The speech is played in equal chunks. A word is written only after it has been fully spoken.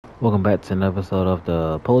Welcome back to an episode of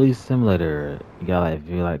the Police Simulator. Y'all, if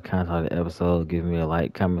you like content of the episode, give me a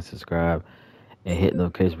like, comment, subscribe, and hit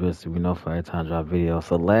notification bell so we know for every time I drop video.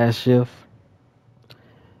 So last shift,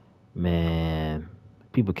 man,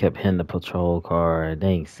 people kept hitting the patrol car. They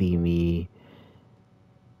ain't see me.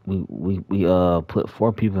 We put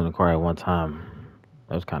four people in the car at one time.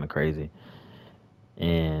 That was kind of crazy.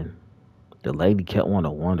 And the lady kept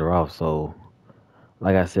wanting to wander off. So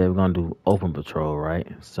like I said, we're gonna do open patrol, right?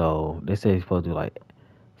 So they say you're supposed to do like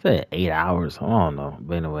say 8 hours. I don't know.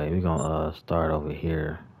 But anyway, we're gonna start over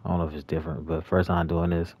here. I don't know if it's different, but first time doing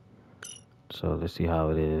this. So let's see how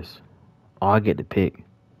it is. Oh, I get to pick.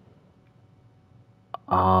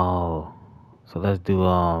 Oh. So let's do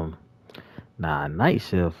night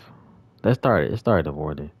shift. Let's start it. Let's start the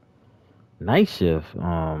morning. Night shift,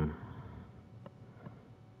 nah.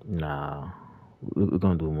 We're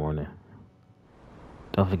gonna do morning.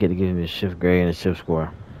 Don't forget to give me a shift grade and a shift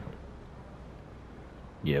score.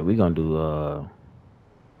 Yeah, we're gonna do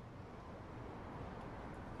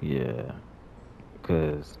yeah.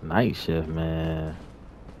 Cause night shift, man.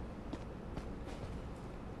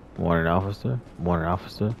 Morning officer. Morning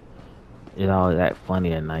officer. It all that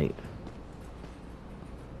funny at night.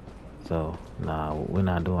 So nah, we're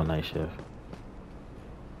not doing night shift.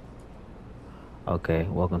 Okay,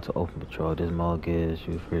 welcome to Open Patrol. This mode gives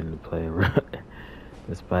you freedom to play.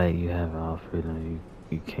 Despite you having all freedom,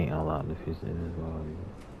 you can't unlock the features in this mode.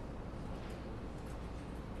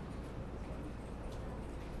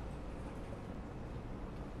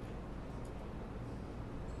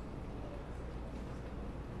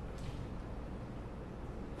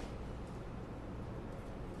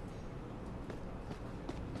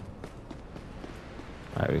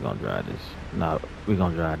 Alright, we're gonna drive this. No, we're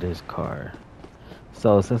gonna drive this car.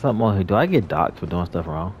 So since I'm on here, do I get docked for doing stuff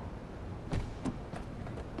wrong?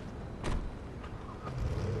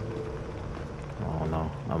 I don't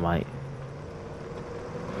know. I might.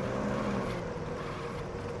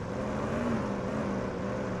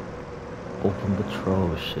 Open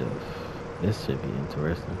patrol shift. This should be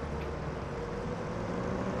interesting.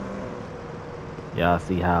 Y'all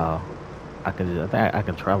see how I can just, I think I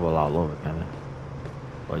can travel all over, kind of,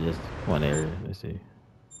 or just one area. Let's see.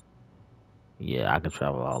 Yeah, I can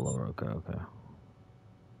travel all over. Okay, okay.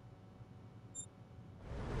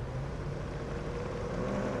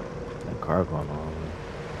 That car going on.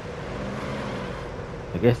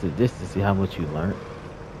 I guess it's this to see how much you learned.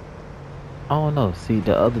 I don't know. See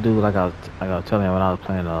the other dude, like I was telling you when I was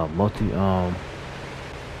playing a multi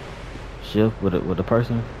shift with a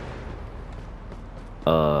person.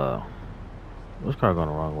 Uh, which car going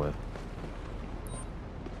the wrong way?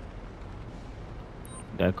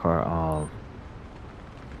 That car.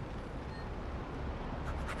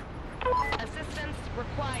 Assistance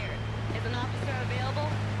required. Is an officer available?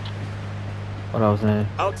 What I was saying?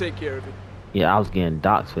 I'll take care of it. Yeah, I was getting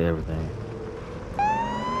docs for everything. I've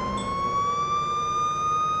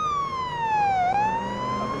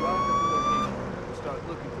arrived at the location. We'll start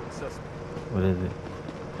looking for the suspect. What is it?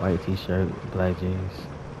 White t-shirt, black jeans.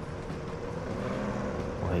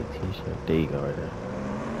 White t-shirt. There you go, right there.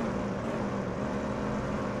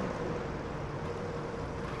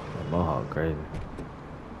 That mohawk crazy.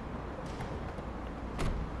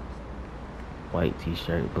 White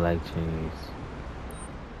t-shirt, black jeans.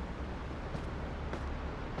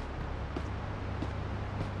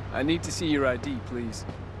 I need to see your ID, please.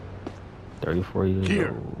 34 years Here.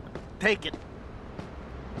 old. Take it.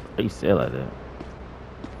 Why you say it like that?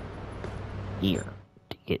 Here.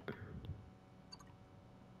 Take it.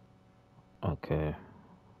 Okay.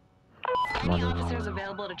 Any officers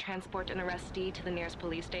available to transport an arrestee to the nearest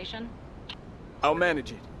police station? I'll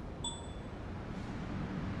manage it.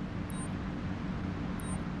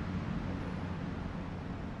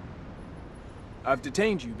 I've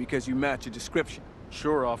detained you because you match a description.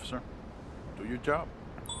 Sure, officer. Do your job.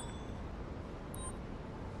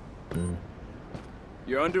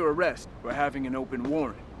 You're under arrest for having an open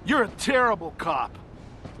warrant. You're a terrible cop.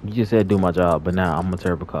 You just said do my job, but now I'm a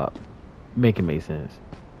terrible cop. Make it make sense.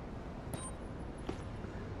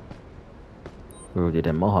 Whoever did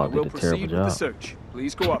that I mohawk will did a terrible proceed with the job. search.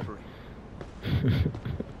 Please cooperate.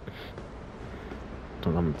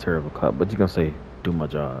 I'm a terrible cop, but you gonna say do my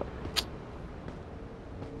job.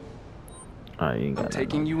 Alright, you ain't got I'm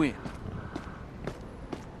taking you in.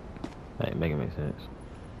 Hey, make it make sense.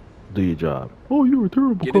 Do your job. Oh, you're a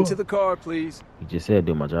terrible Get cop. into the car, please. You just said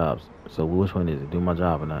do my jobs. So which one is it? Do my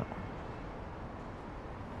job or not?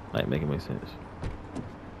 Like, make it make sense.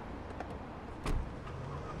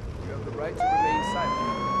 You have the right to remain silent.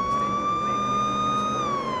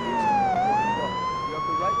 You have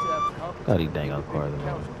the right to have confidence. God, these dang old cars.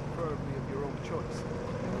 preferably of your own choice.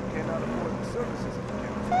 If you cannot afford the services of the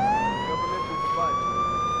council, the government will provide for you.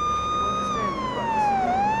 You understand these rights?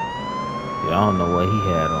 Yeah, I don't know what he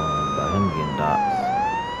had on about him getting doxxed.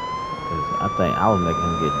 Cause I think I was making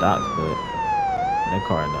him get doxxed, but that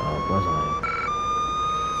car in the bus lane.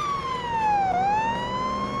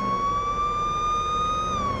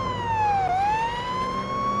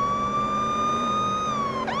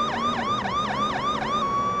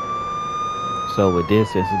 So with this,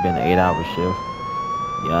 since it's been an 8-hour shift,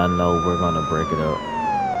 y'all know we're gonna break it up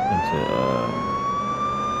into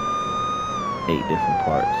 8 different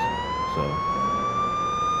parts. So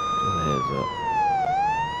just a heads up.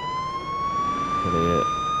 Where they at?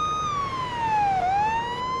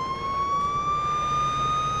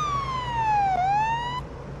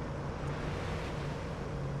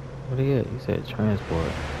 Where they at? He said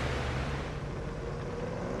transport.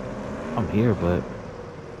 I'm here, but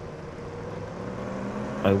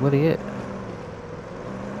like, where they at? Is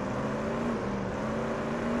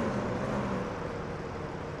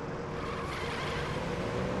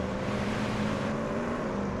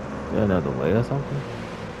there another way or something?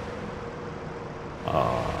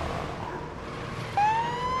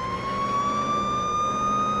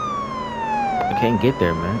 I can't get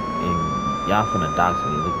there, man. And y'all finna dox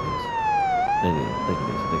me. Look at this. Look at this. Look at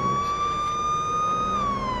this. Look at this.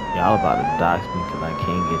 Y'all about to dox me because I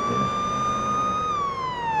can't get there.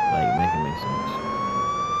 Like, make it make sense.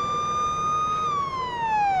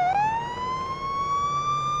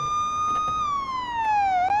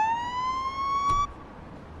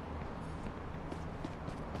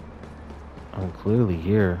 I'm clearly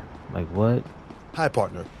here. Like, what? Hi,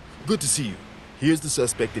 partner. Good to see you. Here's the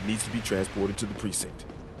suspect that needs to be transported to the precinct.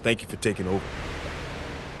 Thank you for taking over.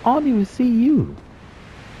 I don't even see you.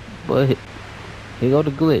 But here go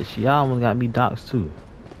the glitch. Y'all almost got me doxxed too.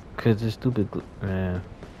 Cause this stupid man.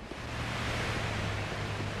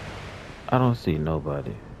 I don't see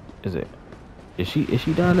nobody. Is she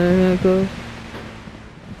down there, cuz?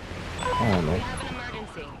 I don't know. We have an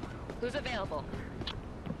emergency. Who's available?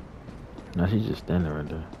 No, she's just standing right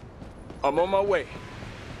there. I'm on my way.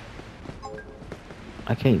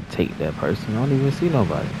 I can't take that person. I don't even see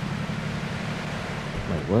nobody.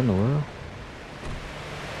 Like, what in the world?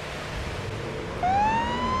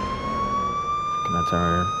 Can I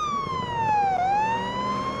turn her?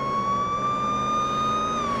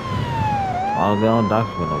 All they don't dox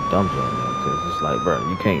me with no dumb shit, man. Cause it's like, bro,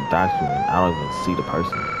 you can't dox me and I don't even see the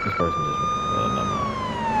person. This person just, never mind.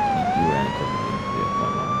 You ran it because of me. Yeah,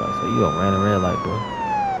 never mind. But I say, you don't ran a red light, boy.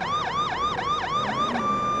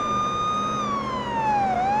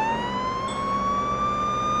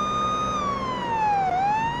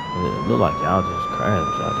 It look like y'all just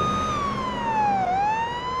crashed out there.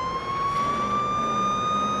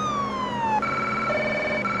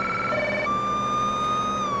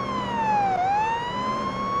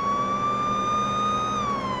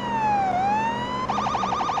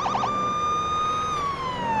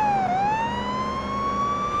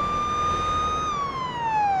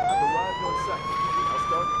 I've arrived on site. I'll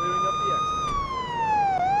start clearing up the accident.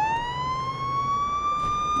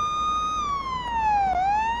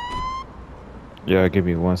 Yeah, give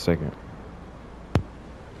me 1 second.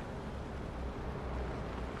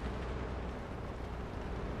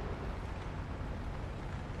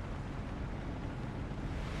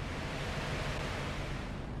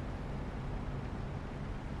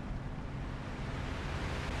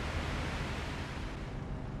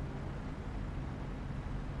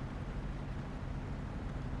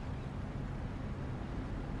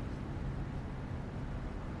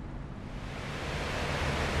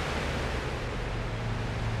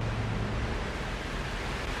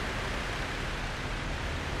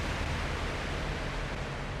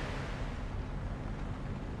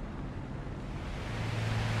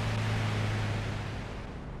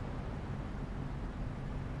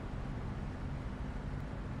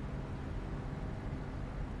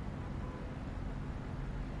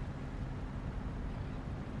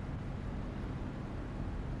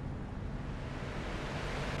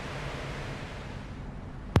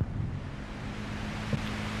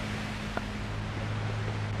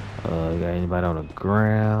 Got anybody on the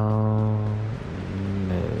ground?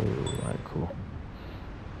 No. Alright, cool.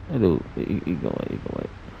 Hey, dude, you go wait.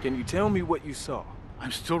 Can you tell me what you saw?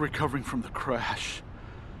 I'm still recovering from the crash.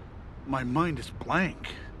 My mind is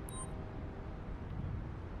blank.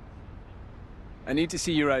 I need to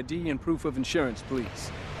see your ID and proof of insurance,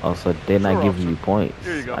 please. Oh, so they're not Sure, giving you officer. points.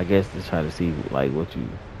 Here you go. I guess they're trying to see, like, what you...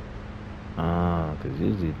 Because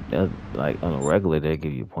usually, like, on a regular, they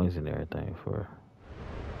give you points and everything for...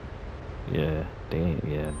 Yeah,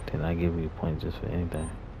 they're not giving you points just for anything.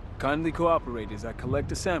 Kindly cooperate as I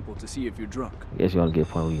collect a sample to see if you're drunk. I guess you're gonna get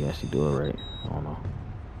a point where you actually do it right. I don't know.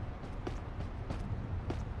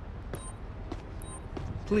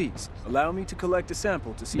 Please, allow me to collect a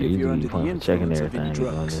sample to see Yeah, if you you're do under your the point for checking influence of any everything,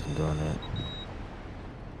 doing drugs. this and doing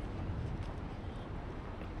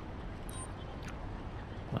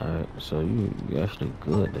that. Alright, so you actually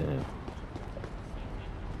good then.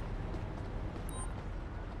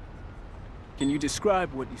 Can you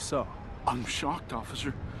describe what you saw? I'm shocked,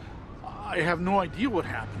 officer. I have no idea what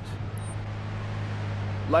happened.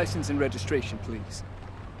 License and registration, please.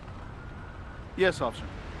 Yes, officer.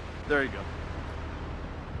 There you go.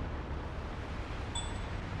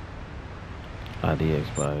 ID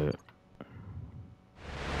expired.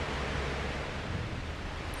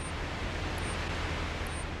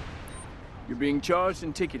 You're being charged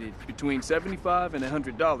and ticketed between $75 and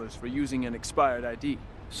 $100 for using an expired ID.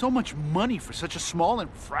 So much money for such a small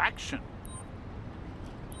infraction.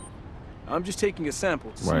 I'm just taking a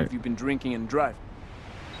sample to see Right. if you've been drinking and driving.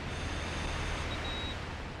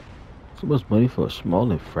 So much money for a small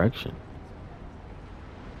infraction.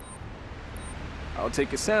 I'll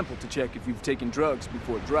take a sample to check if you've taken drugs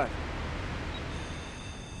before driving.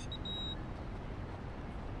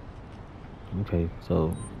 Okay,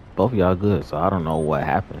 so both of y'all good. So I don't know what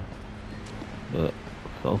happened, but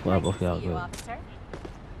so far both of y'all good.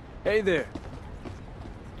 Hey there.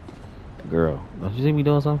 Girl, don't you see me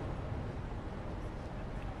doing something?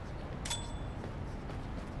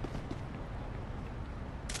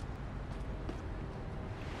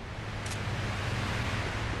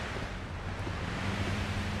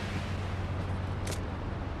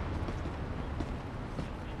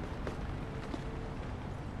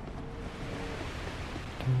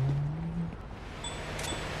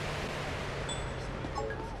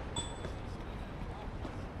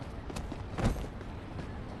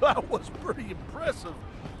 That was pretty impressive,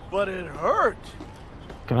 but it hurt.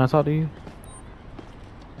 Can I talk to you?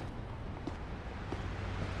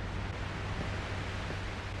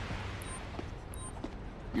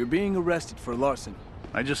 You're being arrested for larceny.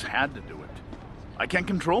 I just had to do it. I can't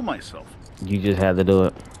control myself. You just had to do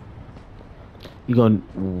it. You gonna?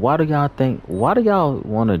 Why do y'all think? Why do y'all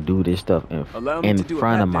want to do this stuff Allow me in to do a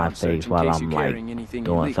front of my pat-down search face in while case I'm you're like carrying anything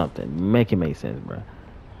doing illegal. something? Make it make sense, bro.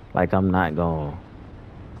 Like I'm not going.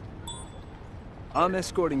 I'm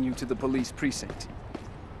escorting you to the police precinct.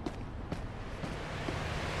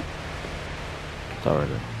 Sorry.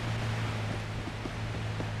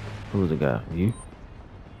 Who's the guy? You?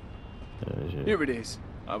 Shit. Here it is.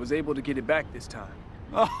 I was able to get it back this time.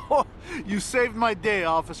 Oh, you saved my day,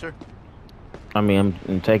 officer. I mean,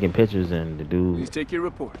 I'm taking pictures and the dude. Please take your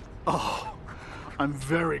report. Oh, I'm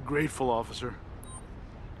very grateful, officer.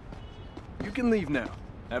 You can leave now.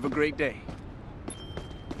 Have a great day.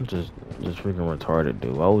 Just freaking retarded,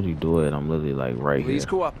 dude. Why would you do it? I'm literally like right Please here.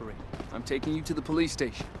 cooperate. I'm taking you to the police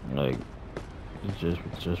station. Like, it's just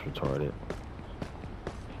retarded.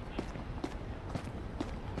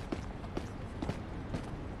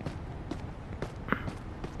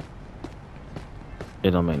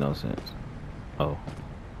 It don't make no sense. Oh.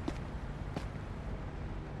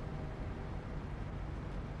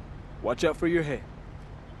 Watch out for your head.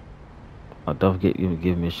 Oh, don't forget you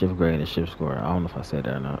give me a shift grade and a shift score. I don't know if I said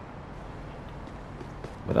that or not.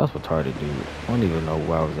 But that's retarded, dude. I don't even know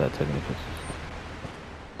where I was at taking the pictures.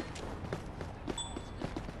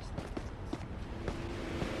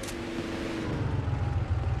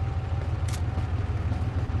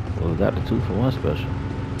 Well, we got the 2-for-1 special.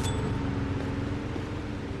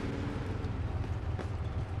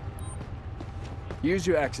 Here's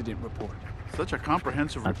your accident report. Such a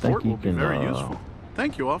comprehensive I think report you will be can, very useful.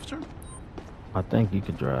 Thank you, officer. I think you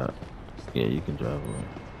can drive. Yeah, you can drive away.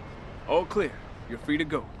 All clear. You're free to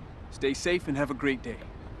go. Stay safe and have a great day.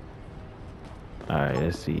 Alright,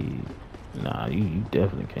 let's see. Nah, you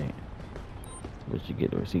definitely can't. But you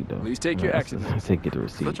get the receipt though. Please take your accident. I said get the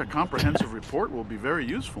receipt. Such a comprehensive report will be very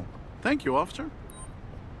useful. Thank you, officer.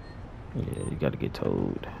 Yeah, you gotta get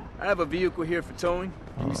towed. I have a vehicle here for towing.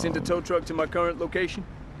 Can you send a tow truck to my current location?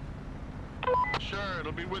 Sure,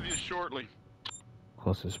 it'll be with you shortly.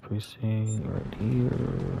 Closest precinct right here.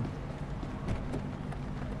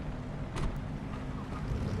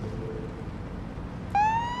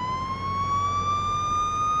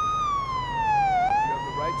 You have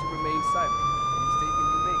the right to remain silent. Any statement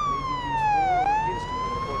you make may be used for or against you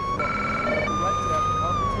in a court of law. You have the right to have a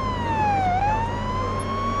competent individual counsel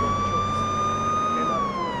of your choice. You cannot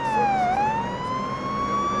afford the services of counsel. The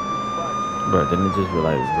government will provide you. Bro, didn't it just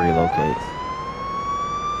like relocate?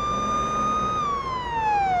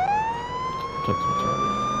 Check some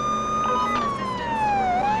charges. Assistance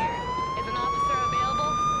required. Is an officer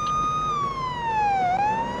available?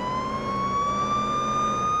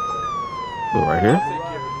 Look right I'll here. take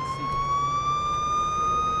care of it.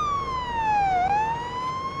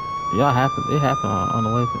 See. Y'all happened. It happened on the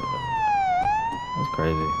way to. That's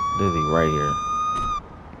crazy. Lizzie right here.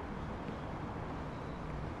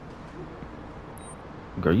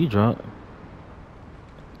 Girl, you drunk?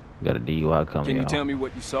 You got a DUI coming, Can you y'all. tell me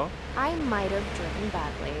what you saw? I might have driven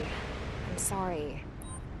badly. I'm sorry.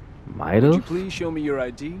 Might Would you have. please show me your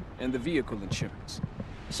ID and the vehicle insurance?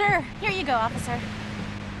 Sure, here you go, officer.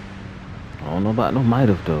 I don't know about no might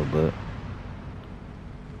have though, but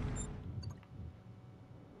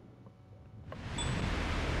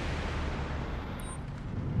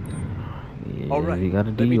yeah, All right. you got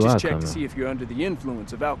a Let me just DUI check to coming. see if you're under the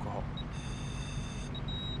influence of alcohol.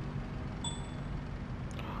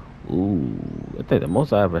 Ooh, I think the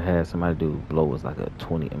most I ever had somebody do blow was like a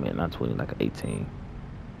 20. I mean, not 20, like an 18.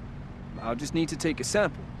 I'll just need to take a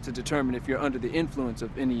sample to determine if you're under the influence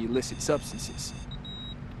of any illicit substances.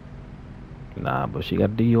 Nah, but she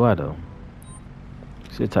got a DUI though.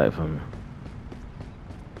 Sit tight for me.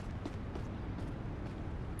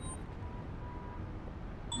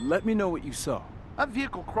 Let me know what you saw. That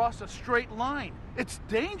vehicle crossed a straight line. It's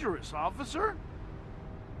dangerous, officer.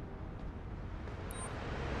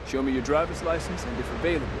 Show me your driver's license and, if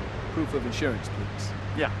available, proof of insurance, please.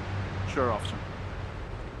 Yeah, sure, officer.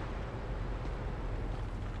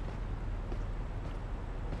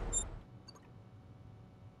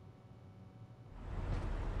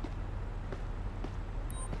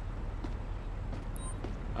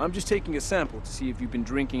 I'm just taking a sample to see if you've been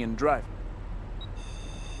drinking and driving.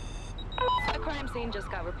 A crime scene just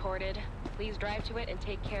got reported. Please drive to it and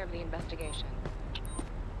take care of the investigation.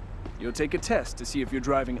 You'll take a test to see if you're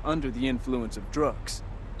driving under the influence of drugs.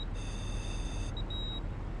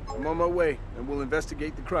 I'm on my way, and we'll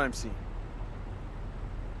investigate the crime scene.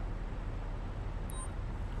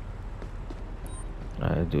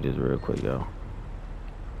 Alright, let's do this real quick, y'all.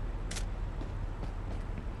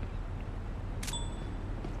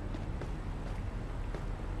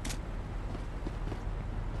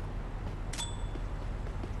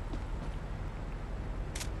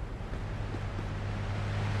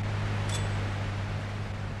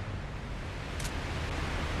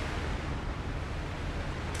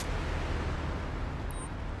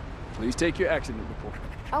 Please take your accident report.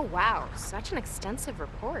 Oh, wow. Such an extensive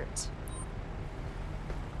report.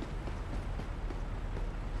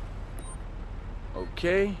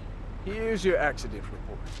 Okay, here's your accident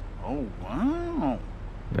report. Oh, wow.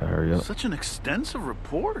 Gotta hurry up. Such an extensive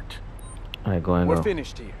report. Alright, go ahead and We're go.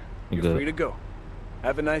 finished here. You You're good? free to go.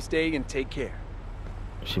 Have a nice day and take care.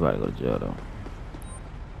 She about to go to jail though.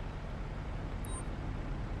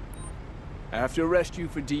 I have to arrest you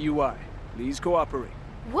for DUI. Please cooperate.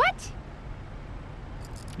 What?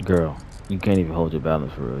 Girl, you can't even hold your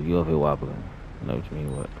balance for real. You over here wobbling. You know what you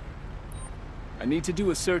mean? What? I need to do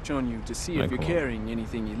a search on you to see if Alright, you're cool. carrying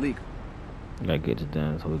anything illegal. You gotta get this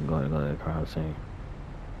done so we can go ahead and go to that crime scene.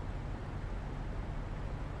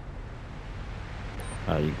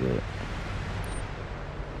 Alright, you good.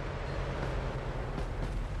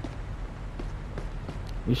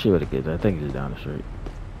 We should be able to get that. I think it's just down the street.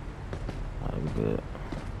 Alright, we good.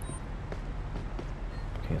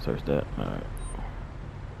 Can't search that. Alright.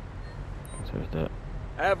 Can't search that.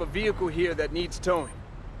 I have a vehicle here that needs towing.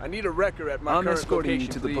 I need a record at my current escorting location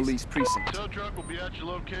you to the please. police precinct. Tow truck will be at your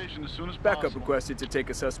location as soon as Backup possible. requested to take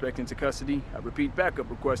a suspect into custody. I repeat, backup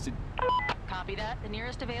requested. Copy that. The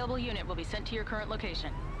nearest available unit will be sent to your current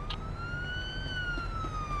location.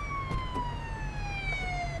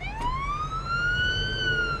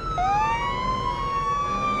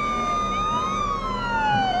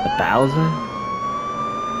 $1,000?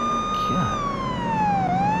 God.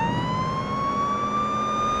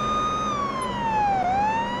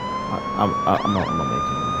 I'm gonna make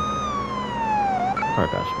it. Car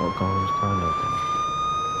got smoke on his car and everything.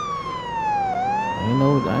 I ain't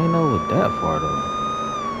know it was that far though.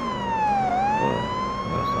 But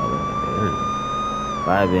that's all in the area.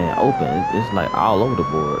 By it being open, it's like all over the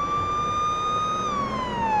board.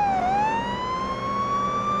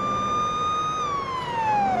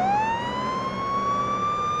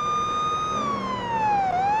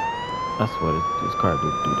 That's what this car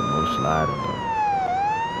do the most sliding though.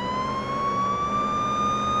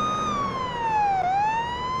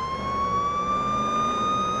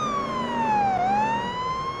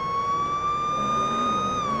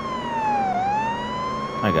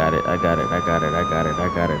 I got it.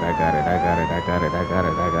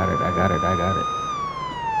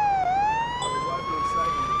 Arrival in sight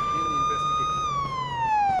and we'll begin the investigation.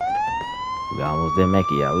 We almost didn't make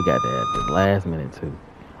it, y'all. We got that at the last minute too.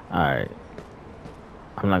 Alright.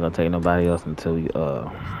 I'm not gonna take nobody else until we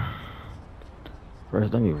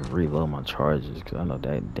First, let me reload my charges because I know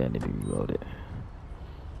that need to be reloaded.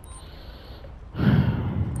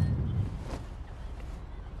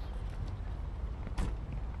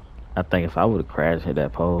 I think if I would have crashed hit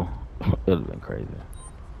that pole, it would have been crazy.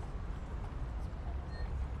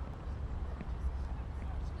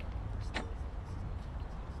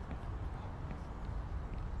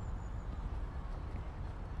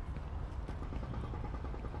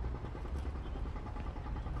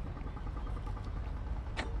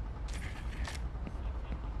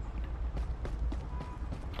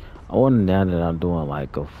 I wonder now that I'm doing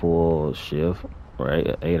like a full shift,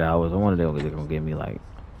 right? 8 hours. I wonder if they're gonna give me like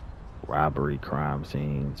robbery, crime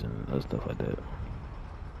scenes, and other stuff like that.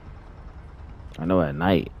 I know at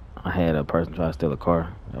night I had a person try to steal a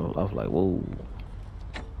car. I was like, whoa.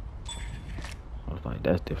 I was like,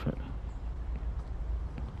 that's different.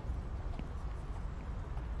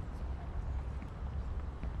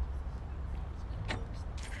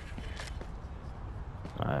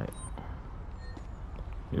 Alright.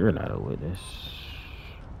 You're not a witness.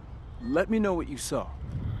 Let me know what you saw.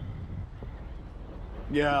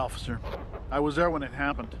 Yeah, officer. I was there when it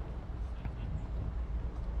happened.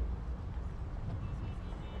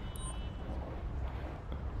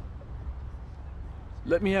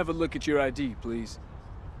 Let me have a look at your ID, please.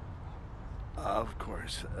 Of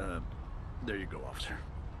course. There you go, officer.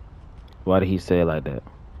 Why did he say it like that?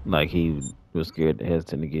 Like he was scared,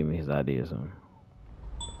 hesitant to give me his ID or something.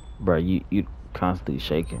 Bro, you constantly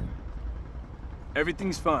shaking.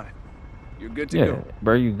 Everything's fine. You're good to Yeah, go.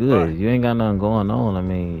 bro, you good. Alright. You ain't got nothing going on. I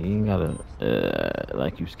mean, you ain't gotta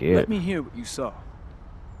like you scared. Let me hear what you saw.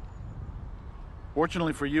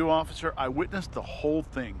 Fortunately for you, officer, I witnessed the whole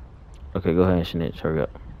thing. Okay, go ahead and snitch. Hurry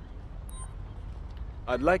up.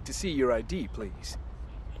 I'd like to see your ID, please.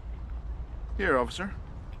 Here, officer.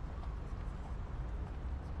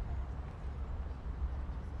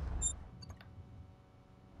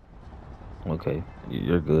 Okay,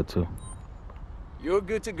 you're good too. You're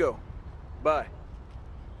good to go. Bye.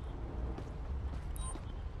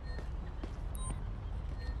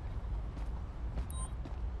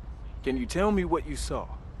 Can you tell me what you saw?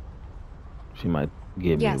 She might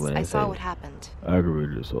give me Yes, when I they saw say what happened.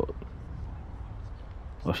 aggravated assault.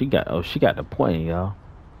 Oh, she got the point, y'all.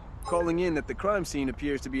 Calling in that the crime scene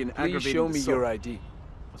appears to be an aggravated assault. Please show me your ID.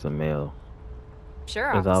 It's a male.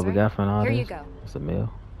 Sure, That's all we officer. got for all Here this. you go. It's a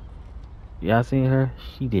male. Y'all seen her?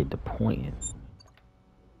 She did the pointing.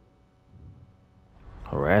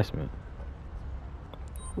 Harassment.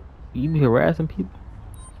 You be harassing people?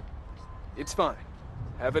 It's fine.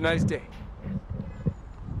 Have a nice day.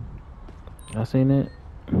 I seen that.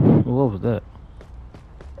 What was that?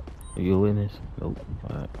 Are you a witness? Nope.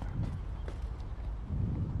 All right.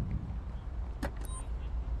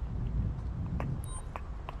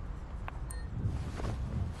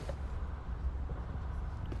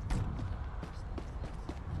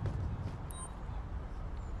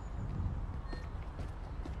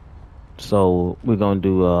 So we're gonna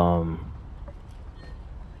do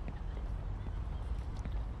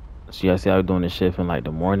so y'all see how we're doing the shift in like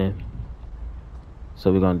the morning.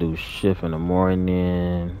 So we're gonna do shift in the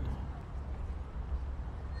morning.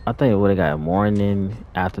 I think what they got morning,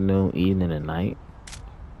 afternoon, evening, and night.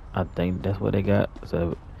 I think that's what they got.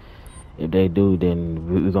 So if they do, then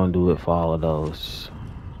we're gonna do it for all of those.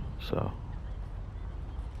 So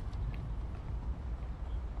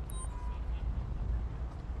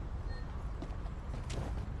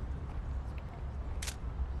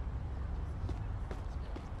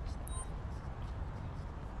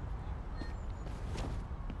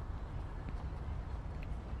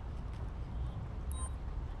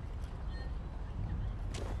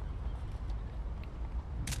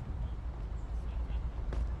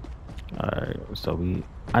alright, so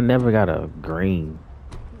I never got a green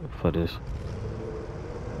for this.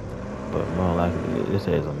 But more likely it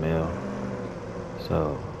says a male.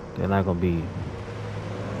 So they're not gonna be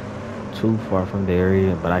too far from the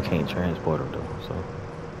area, but I can't transport them though, so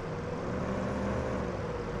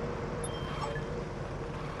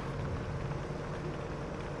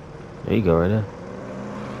there you go right there.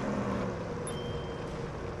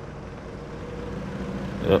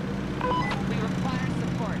 Yep. We require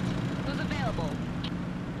support. Who's available?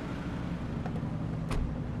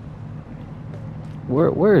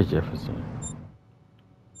 Where is Jefferson?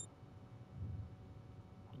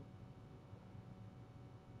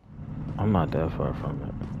 I'm not that far from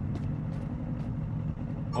it.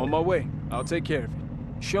 On my way. I'll take care of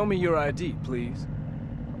it. Show me your ID, please.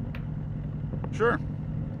 Sure.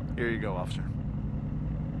 Here you go, officer.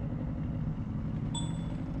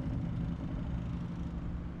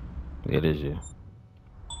 It is you.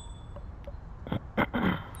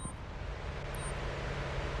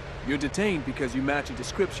 You're detained because you match a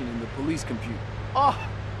description in the police computer. Oh,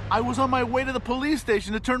 I was on my way to the police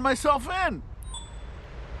station to turn myself in.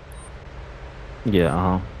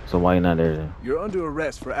 Yeah, So why you not there then? You're under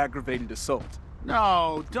arrest for aggravated assault.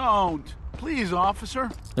 No, don't. Please, officer.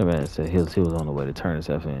 The man said he was on the way to turn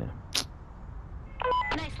himself in.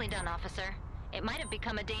 Nicely done, officer. It might have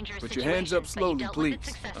become a dangerous Put situation, your hands up but you slowly, dealt with it please.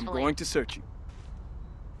 I'm successfully. going to search you.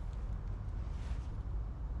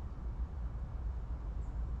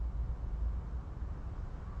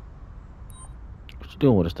 What you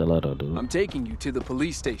doing with a stiletto, dude? I'm taking you to the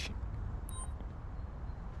police station.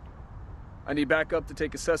 I need backup to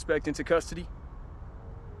take a suspect into custody.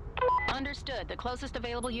 Understood. The closest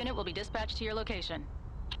available unit will be dispatched to your location.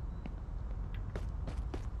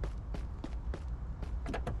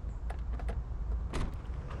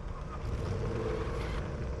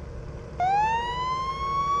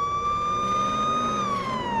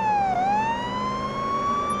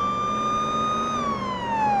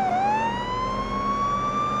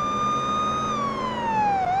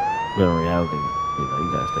 But in reality,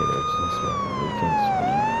 you gotta stay there. Just you can't just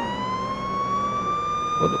leave.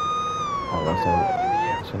 What the? Oh, that's Arrived in the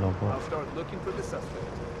area. all. That's no I'll problem. start looking for the suspect.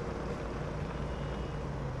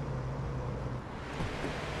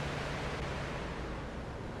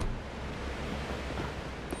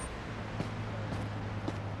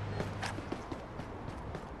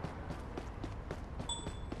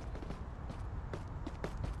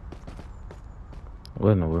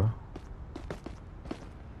 What in the world?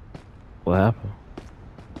 What happened?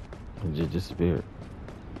 It just disappeared.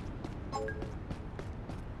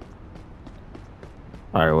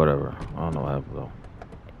 Alright, whatever. I don't know what happened though.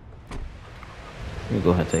 Let me go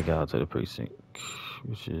ahead and take it out to the precinct,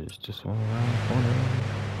 which is just one around the corner.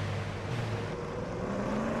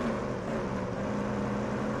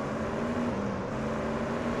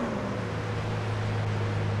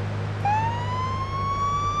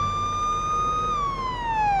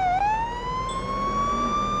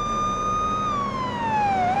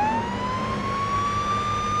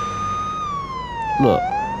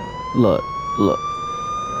 Look.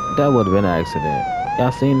 That would have been an accident.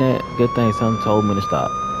 Y'all seen that? Good thing something told me to stop,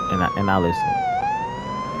 and I listened.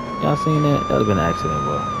 Y'all seen that? That would have been an accident,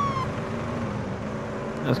 bro.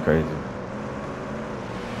 That's crazy.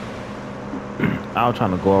 I was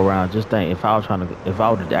trying to go around. Just think, if I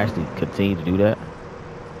would have actually continued to do that,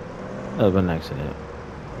 that would have been an accident.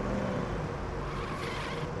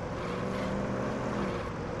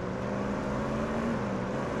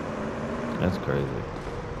 That's crazy.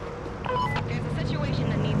 There's a situation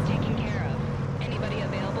that needs taking care of. Anybody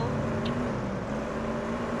available?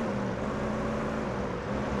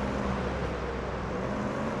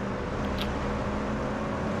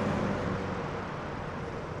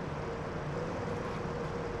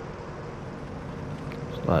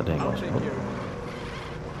 Slide dang I'll on take smoke. care of it.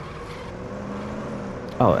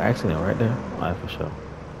 Oh, accident right there. Alright, for sure.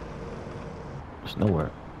 It's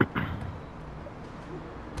nowhere.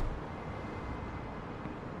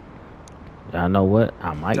 Y'all know what?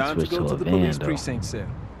 I might Time switch to go to to a the van police though. precinct cell.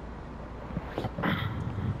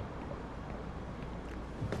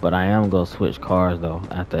 But I am gonna switch cars though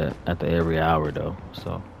at every hour though.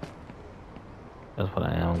 So that's what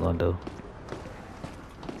I am gonna do.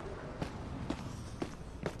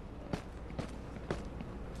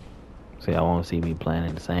 See, I won't see me playing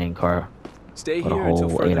in the same car Stay for the here until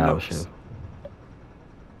whole further 8-hour notice. shift.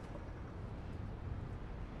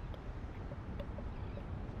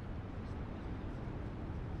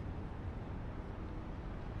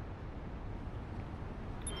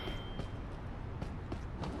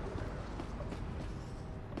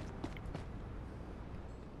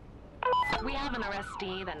 We have an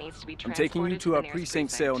arrestee that needs to be I'm transported taking you to the our nearest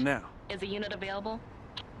precinct cell now. Is a unit available?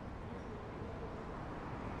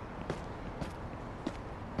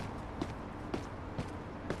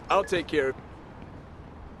 I'll take care of it.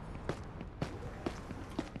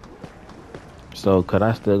 So could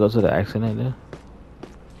I still go to the accident then?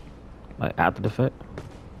 Like after the fact?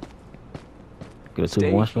 Get a 2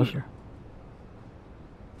 for 1 Stay special? here.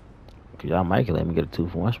 Cause y'all might let me get a 2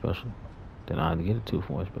 for 1 special. Then I'll get a 2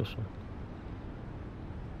 for 1 special.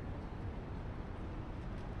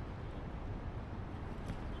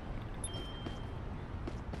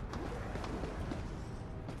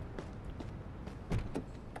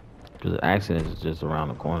 Cause the accident is just around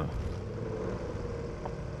the corner.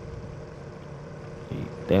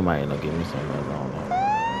 They might end up giving me something else, I don't know.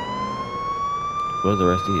 Where's the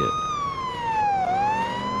rest of it?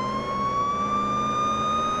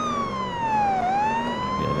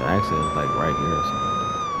 Yeah, the accident is like right here or something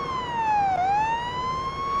like that.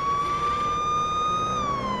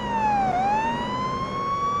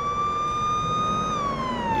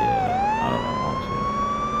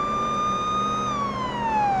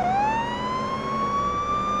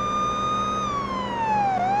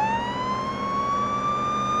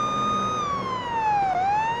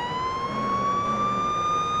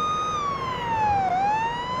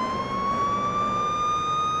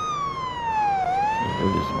 It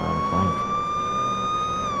was just around the corner.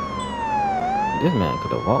 This man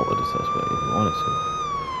could have walked with the suspect if he wanted to.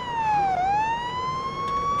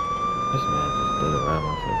 This man just did it right in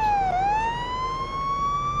my face.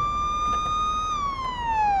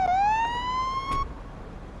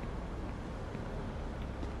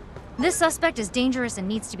 This suspect is dangerous and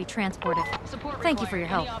needs to be transported. Support Thank you for your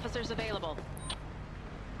required. help. Any officers available?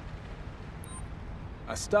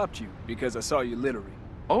 I stopped you because I saw you littering.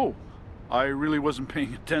 Oh, I really wasn't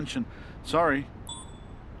paying attention. Sorry.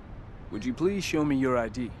 Would you please show me your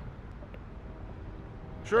ID?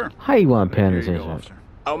 Sure. How you want paying Here you go, attention? officer.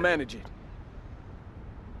 I'll manage it.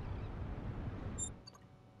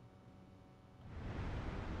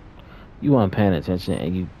 You weren't paying attention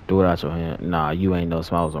and you threw it out your hand. Nah, you ain't know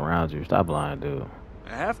smiles around you. Stop lying, dude.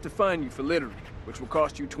 I have to fine you for littering, which will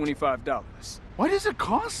cost you $25. Why does it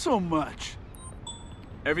cost so much?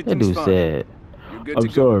 That Everything's dude fine. said, You're good I'm to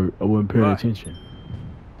go. sorry, I wasn't paying Bye. attention.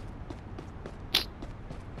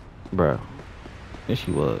 Bruh, yes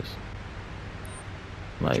she was.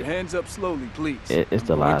 Put Like, your hands up slowly, please. it's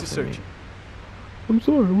the I'm going last to of search me. you. I'm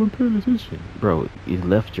sorry, I wasn't paying attention. Bro, you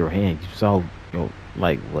left your hand. You saw, you know,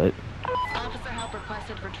 like, what? Officer help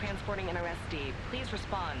requested for transporting an arrestee. Please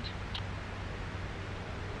respond.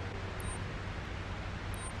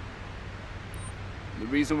 The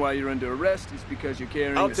reason why you're under arrest is because you're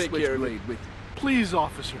carrying I'll a take care of switchblade with you. Please,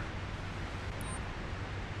 officer.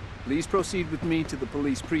 Please proceed with me to the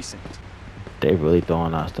police precinct. They really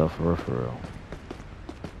throwing out stuff for real.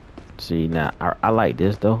 See, now, I like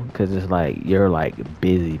this, though, because it's like, you're, like,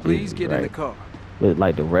 busy, Please get right? in the car. But,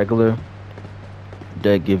 like, the regular,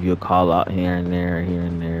 they give you a call out here and there,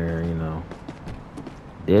 you know.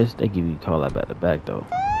 This, they give you a call out back to back, though.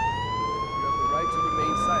 You have the right to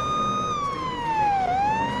remain silent. Statements you make may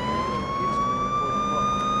be used for or against you in a court of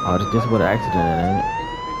law. Oh, this what an accident, is, ain't it?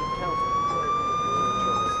 Independent counsel before it be of your own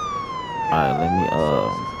choice. Alright, let me,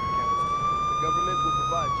 Services of counsel. The government will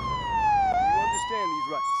provide you. Do you understand these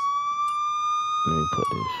rights? let me put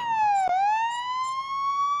this.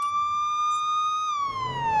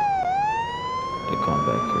 They come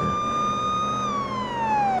back here.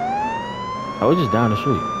 I was just down the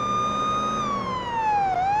street.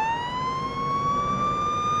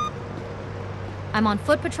 I'm on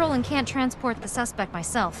foot patrol and can't transport the suspect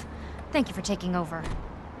myself. Thank you for taking over.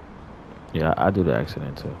 Yeah, I do the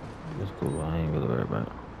accident too. It's cool. I ain't really worried about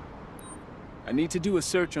it. I need to do a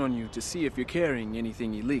search on you to see if you're carrying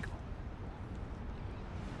anything illegal.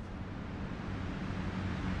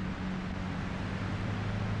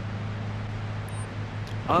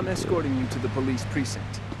 I'm escorting you to the police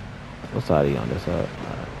precinct. What side are you on? This side?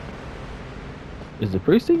 Alright. Is the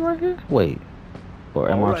precinct right here? Wait. Or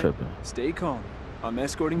am All I right, tripping? stay calm. I'm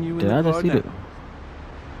escorting you in Did the I car just see now. it?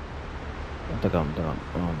 I think I'm done.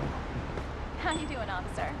 I don't know. How you doing,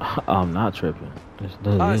 officer? I'm not tripping. This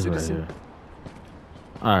dude Hi, is right citizen. here.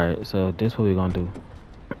 Alright, so this what we gonna do.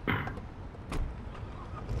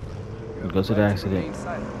 You have Go the to the right accident. remain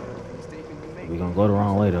silent. Any statement you make We gonna may go the be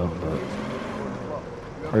wrong used way for though, or but against you in a court of law.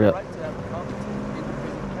 You have hurry the up. right to have competent,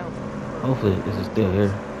 independent counsel before Hopefully it be this is of still your here.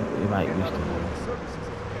 choice. It might You be cannot still afford here. the services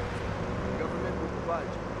of counsel. The government will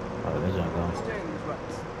provide you. Oh, that's not going. Understand these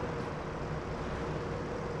rights.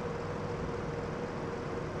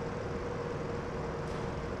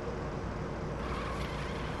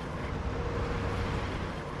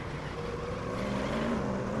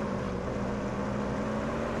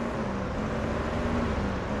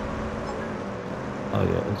 Oh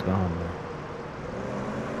yeah, it's gone now.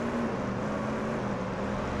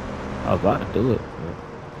 I was about to do it, but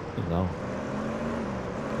it's gone.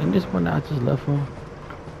 And this one I just left from.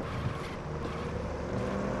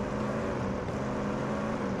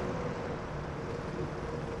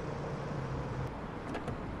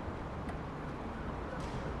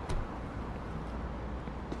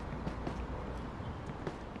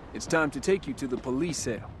 It's time to take you to the police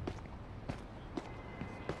cell.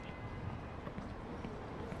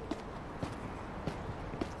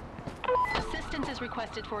 Assistance is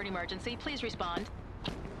requested for an emergency. Please respond.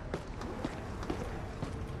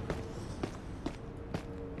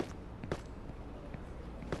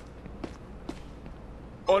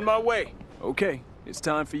 On my way. Okay, it's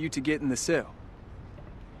time for you to get in the cell.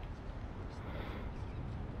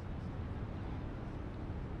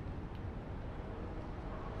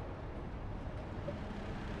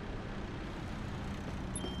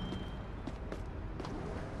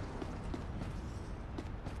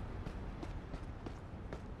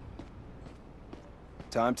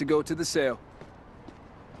 Time to go to the cell.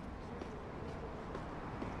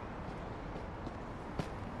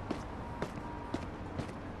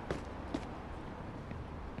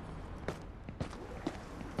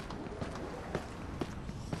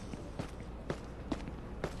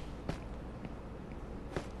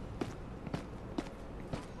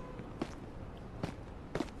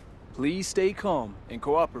 Please stay calm and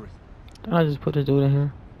cooperate. Did I just put this dude in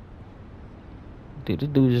here? Did this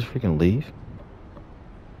dude just freaking leave?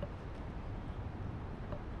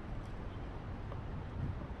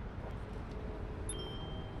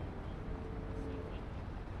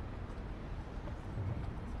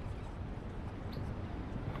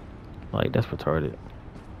 Like, that's retarded.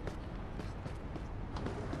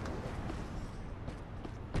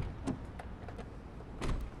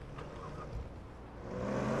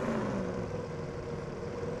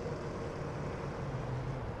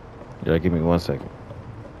 Yeah, give me 1 second.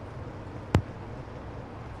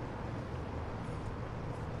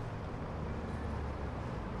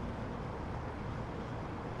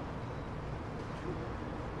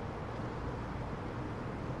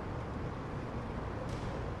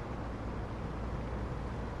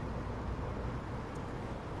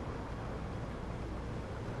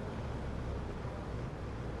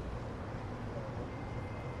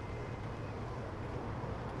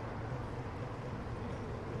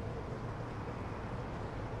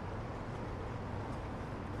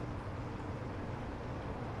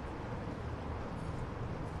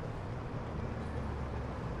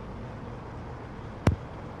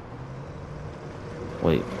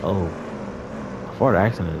 Wait, oh. How far the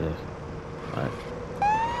accident is this? Alright.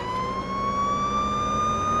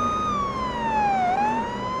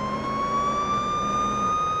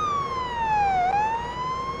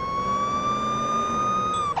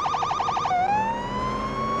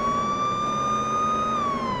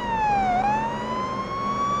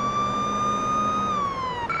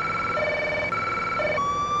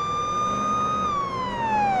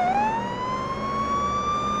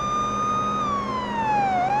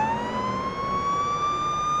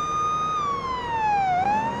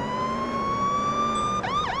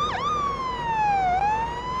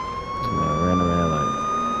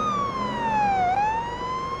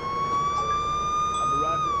 I've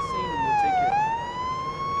arrived at the scene and we'll take care of it.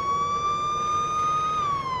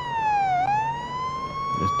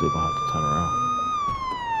 This dude gonna have to turn around.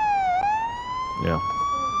 Yeah.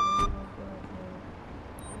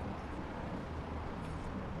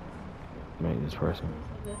 Maybe this person.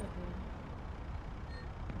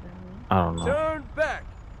 I don't know. Turn back!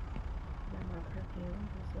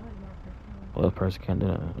 Well, this person can't do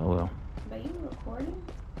that. Oh well. But you recording?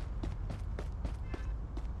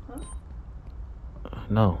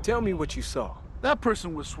 No. Tell me what you saw. That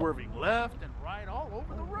person was swerving left and right all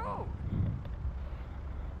over the road.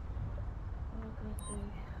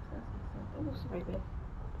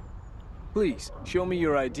 Please, show me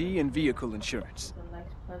your ID and vehicle insurance.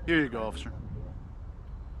 Here you go, officer.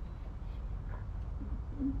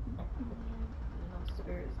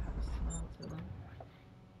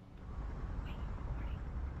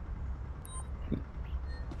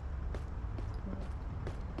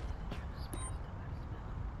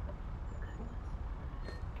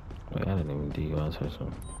 Wait, I didn't even DUI tissue.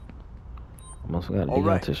 I must have got a All DUI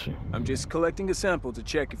right. tissue. I'm just collecting a sample to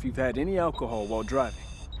check if you've had any alcohol while driving.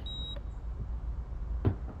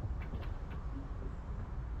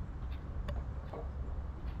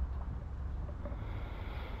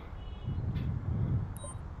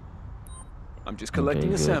 I'm just collecting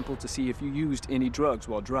Okay, a good. sample to see if you used any drugs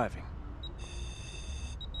while driving.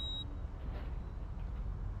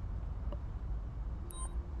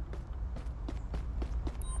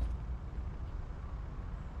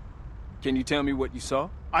 Can you tell me what you saw?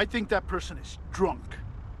 I think that person is drunk.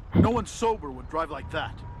 No one sober would drive like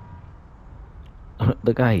that.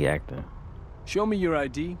 The guy he acting. Show me your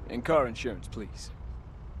ID and car insurance, please.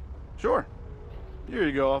 Sure. Here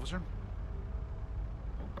you go, officer.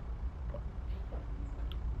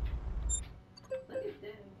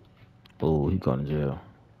 Oh, he going to jail.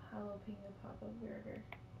 Jalapeno pop-up burger.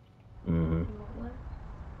 Mm-hmm. You want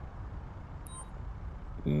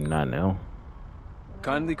one? Not now.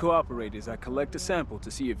 Kindly cooperate as I collect a sample to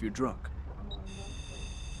see if you're drunk.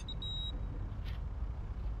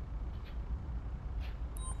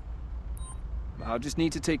 I'll just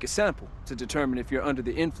need to take a sample to determine if you're under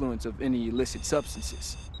the influence of any illicit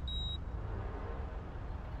substances.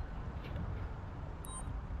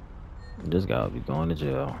 This guy will be going to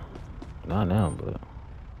jail. Not now, but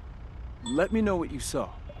Let me know what you saw.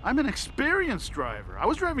 I'm an experienced driver. I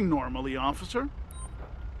was driving normally, officer.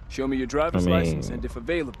 Show me your driver's license and, if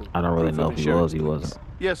available, I don't really proof know of if he was, insurance, he please. wasn't.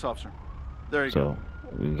 Yes, officer. There you go.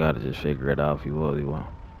 So we gotta just figure it out if he was, he won't.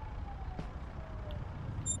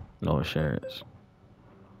 No insurance.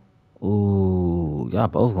 Ooh, y'all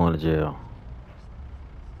both going to jail.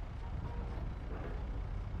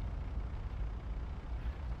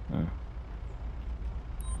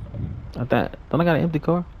 Don't I got an empty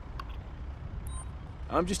car?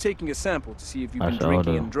 I'm just taking a sample to see if you've I been sure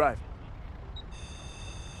drinking do. and driving.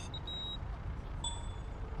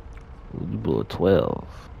 Ooh, you blew a 12.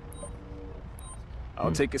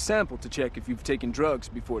 I'll take a sample to check if you've taken drugs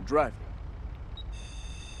before driving.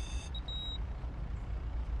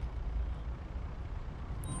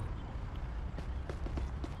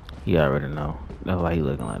 He already know. That's why he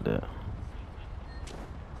looking like that.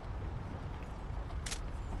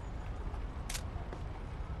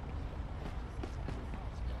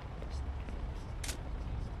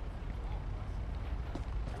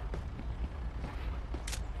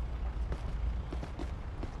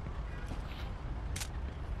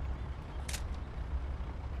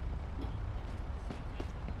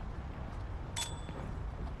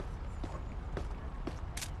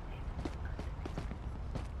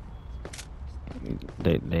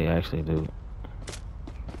 They actually do.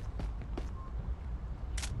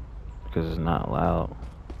 Because it's not loud.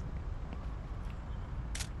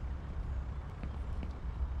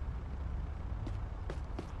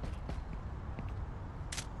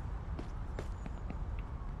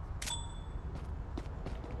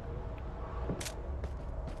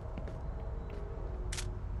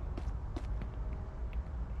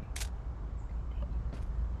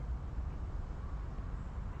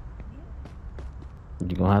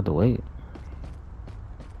 You're gonna have to wait.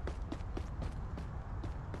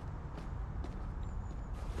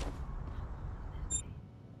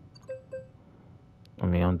 I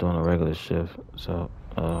mean, I'm doing a regular shift, so,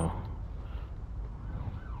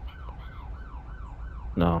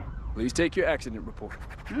 no. Please take your accident report.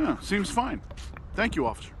 Yeah, seems fine. Thank you,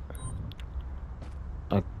 officer.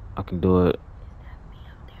 I can do it.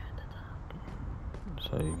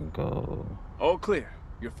 So you can go. All clear.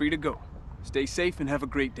 You're free to go. Stay safe and have a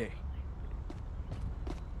great day.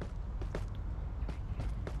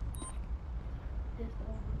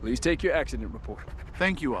 Please take your accident report.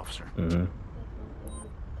 Thank you, officer. Mm-hmm. Tomato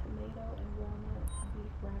and walnut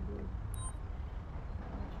beef ragu.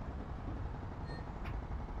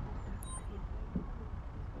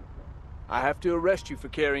 I have to arrest you for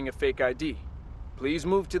carrying a fake ID. Please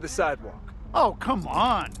move to the sidewalk. Oh, come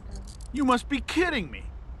on. You must be kidding me.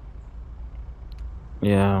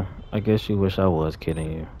 Yeah, I guess you wish I was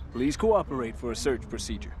kidding you. Please cooperate for a search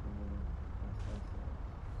procedure.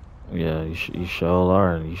 Yeah, you sure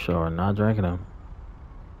are. You sure are not drinking them.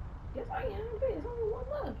 Yes, I am. There's only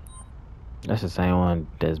one left. That's the same one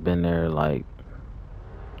that's been there like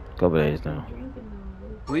a couple days now. Drinking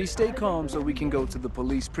them. Please stay calm so we can go to the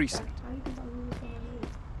police precinct. How you think I'm losing some of these?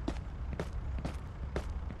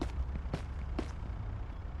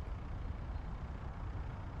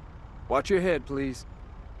 Watch your head, please.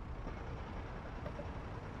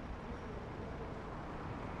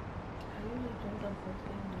 I usually drink them first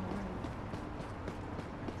thing in the morning.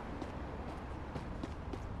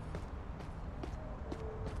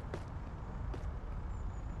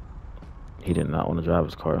 He did not want to drive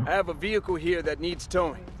his car. I have a vehicle here that needs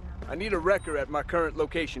towing. I need a wrecker at my current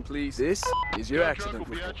location, please. This is your accident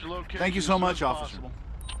report. Thank you so much, officer.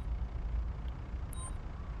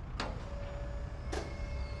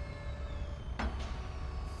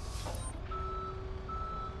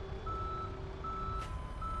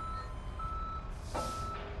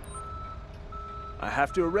 I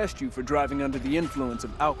have to arrest you for driving under the influence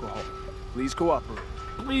of alcohol. Please cooperate.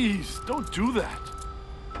 Please, don't do that.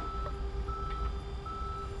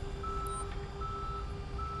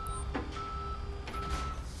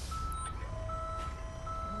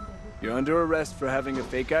 You're under arrest for having a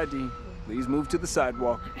fake ID. Please move to the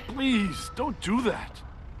sidewalk. Please, don't do that.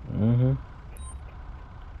 Mm-hmm.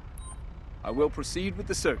 I will proceed with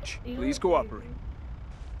the search. Please cooperate.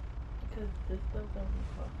 Because this stuff doesn't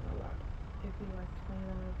cost a lot. It'd be like $20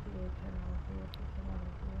 here, $10 here, $15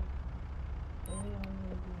 here. And we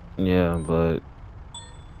only do. Yeah,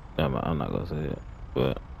 but I'm not gonna say it.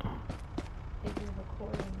 But If you're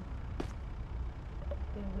recording,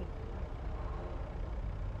 then we.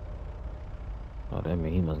 oh, that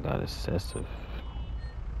means he must got excessive.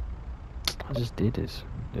 I just did this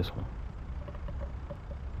one.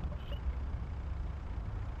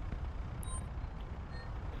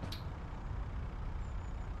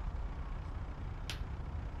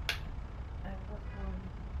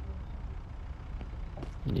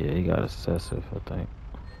 Yeah, he got excessive, I think.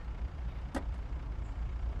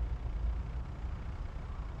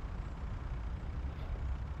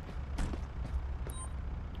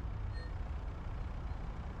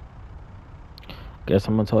 Guess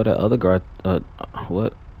I'm gonna tell that other guard.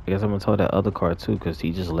 What? I guess I'm gonna tell that other car too, cause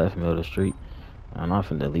he just left middle of the street. I'm not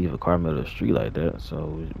finna leave a car middle of the street like that,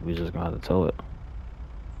 so we just gonna have to tow it.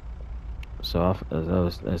 So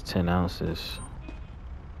that's 10 ounces.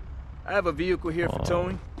 I have a vehicle here for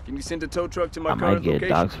towing. Can you send a tow truck to my I might current get location?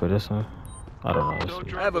 docs for this one. I don't know. Let's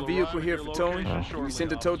see. I have a vehicle here for towing. Can you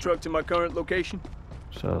send a tow truck to my current location?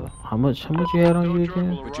 So how much you had on you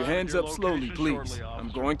again? Put your hands up slowly, please. I'm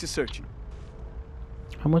going to search you.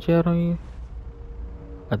 How much you had on you?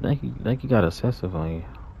 I think you got excessive on you.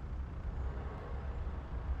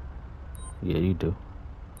 Yeah, you do.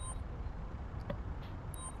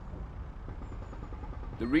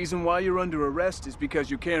 The reason why you're under arrest is because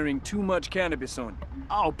you're carrying too much cannabis on you.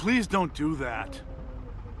 Oh, please don't do that.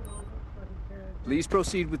 Please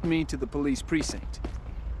proceed with me to the police precinct.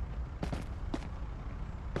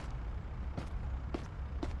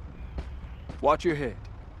 Watch your head.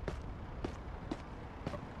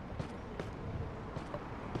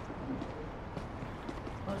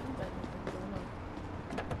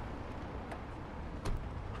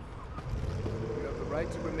 You have the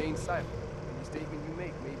right to remain silent. Any statement you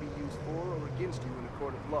make may be used for or against you in a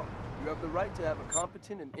court of law. You have the right to have a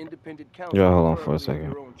competent and independent counsel, Yeah, hold on for a preferably of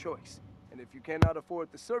second. your own choice. And if you cannot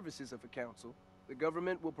afford the services of a counsel, the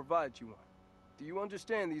government will provide you one. Do you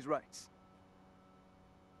understand these rights?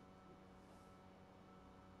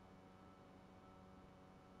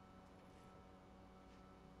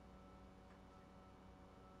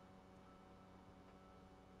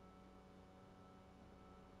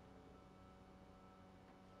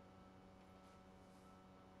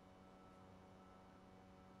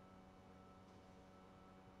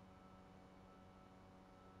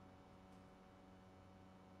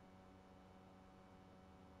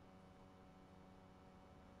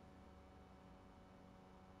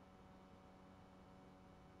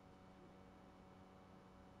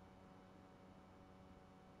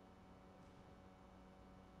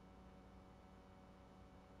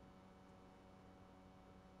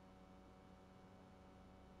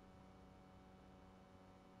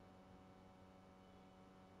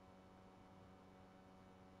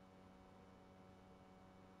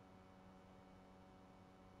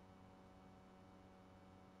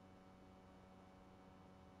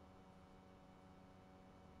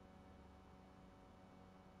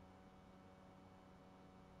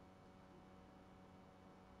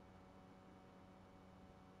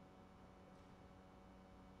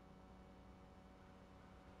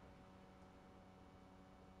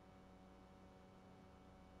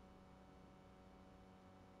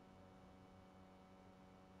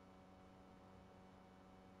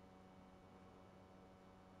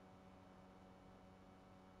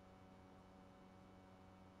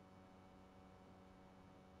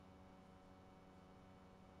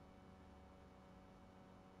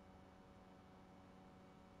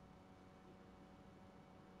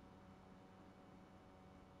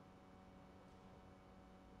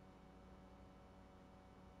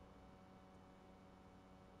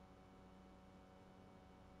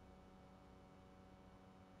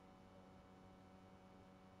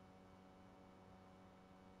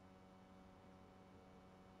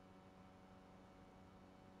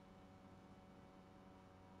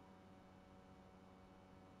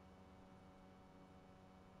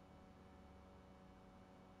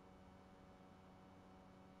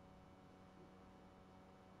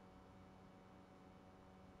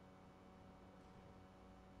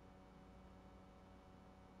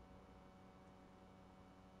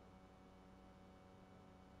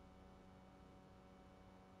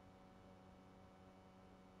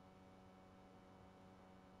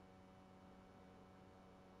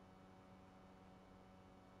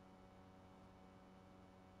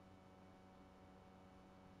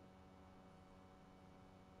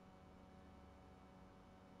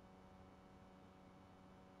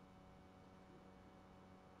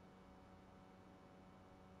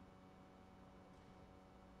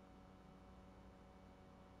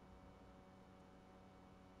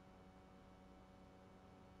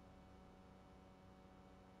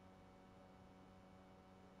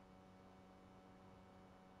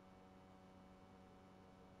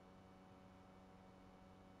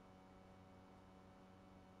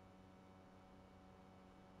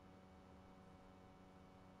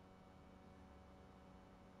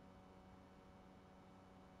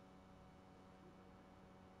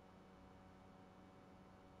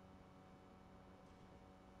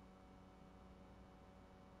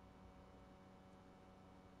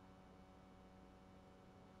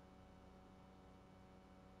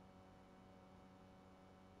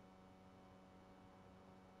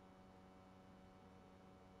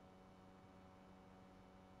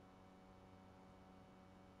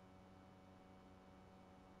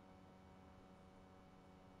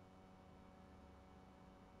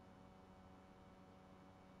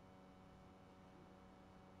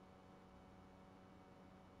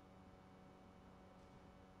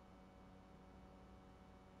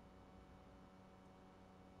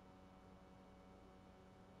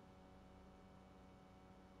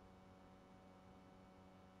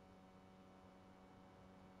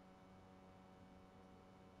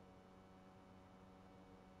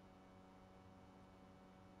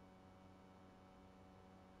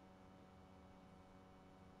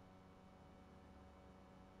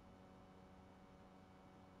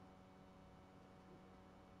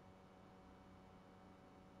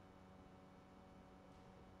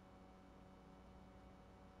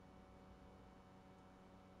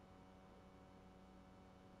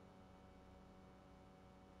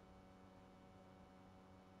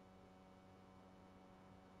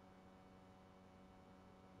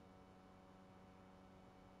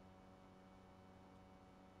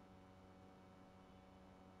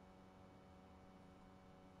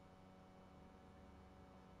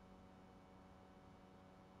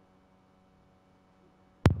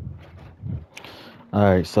 All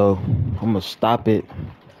right, so I'm gonna stop it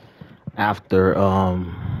after I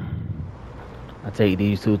take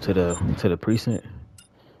these two to the precinct,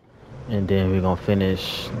 and then we're gonna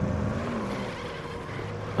finish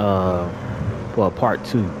well part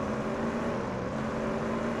two.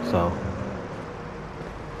 So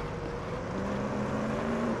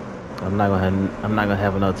I'm not gonna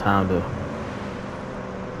have enough time to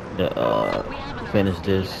finish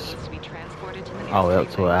this all the way up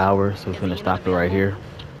to an hour. So we're gonna stop it right here.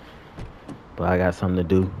 But I got something to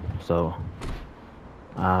do, so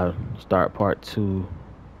I'll start part two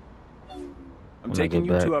I'm when I taking get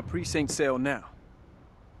you back, to our precinct cell now.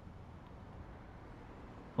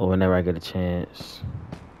 or whenever I get a chance.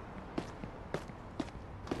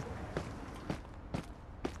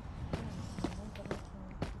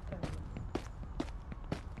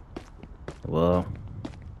 Well,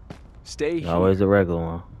 Stay here. always a regular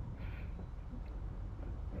one.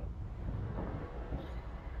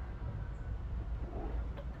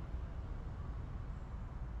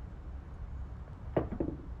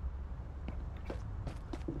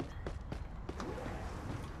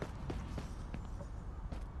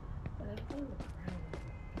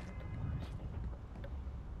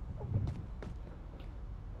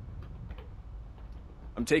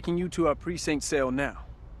 I'm taking you to our precinct cell now.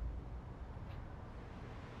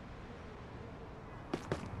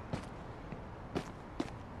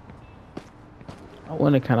 I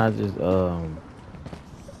wonder, can I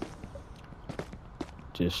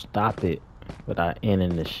just stop it without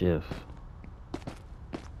ending the shift?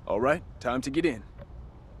 All right, time to get in.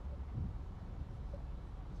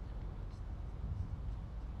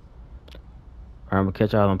 Alright, I'm gonna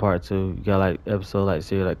catch y'all on part two. You got like episode, like,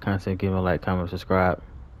 series, like content, give me a like, comment, subscribe.